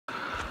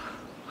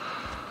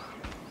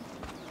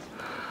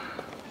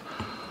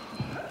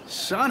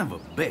Son of a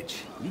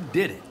bitch. You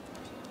did it.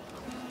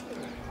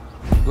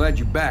 Glad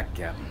you're back,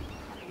 Captain.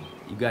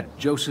 You got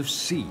Joseph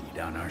Seed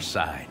on our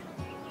side.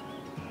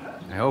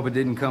 I hope it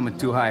didn't come at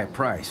too high a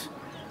price.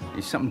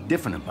 There's something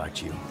different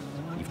about you.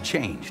 You've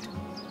changed.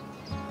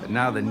 But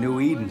now the New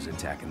Eden's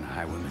attacking the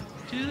Highwaymen.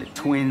 The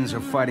twins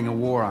are fighting a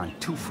war on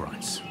two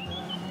fronts.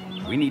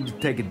 We need to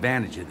take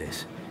advantage of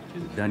this.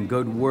 We've done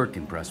good work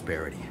in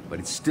Prosperity, but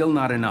it's still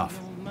not enough.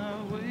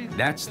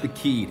 That's the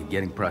key to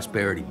getting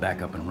Prosperity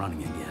back up and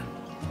running again.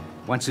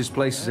 Once this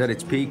place is at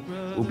its peak,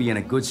 we'll be in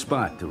a good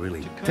spot to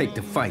really take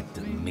the fight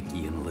to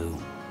Mickey and Lou.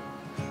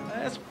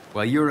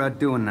 While you're out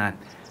doing that,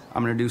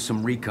 I'm gonna do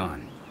some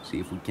recon,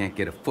 see if we can't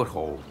get a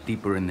foothold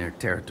deeper in their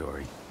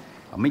territory.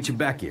 I'll meet you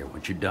back here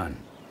once you're done.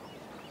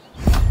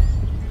 You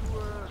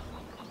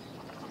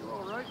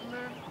all right in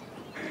there?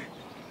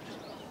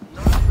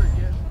 Not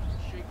forget,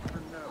 shake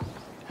her nose.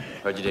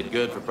 Heard you did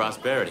good for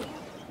Prosperity.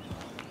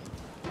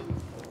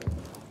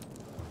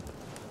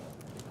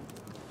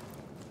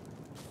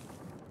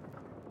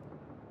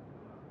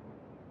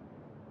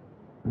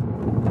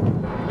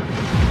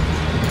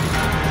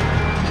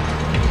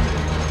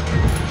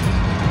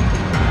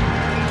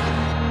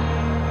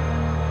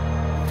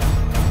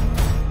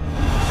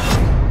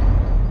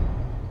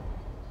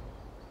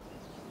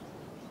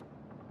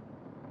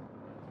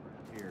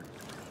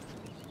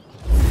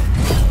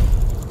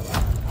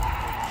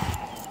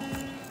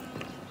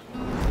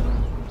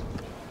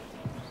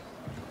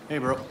 Hey,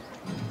 bro.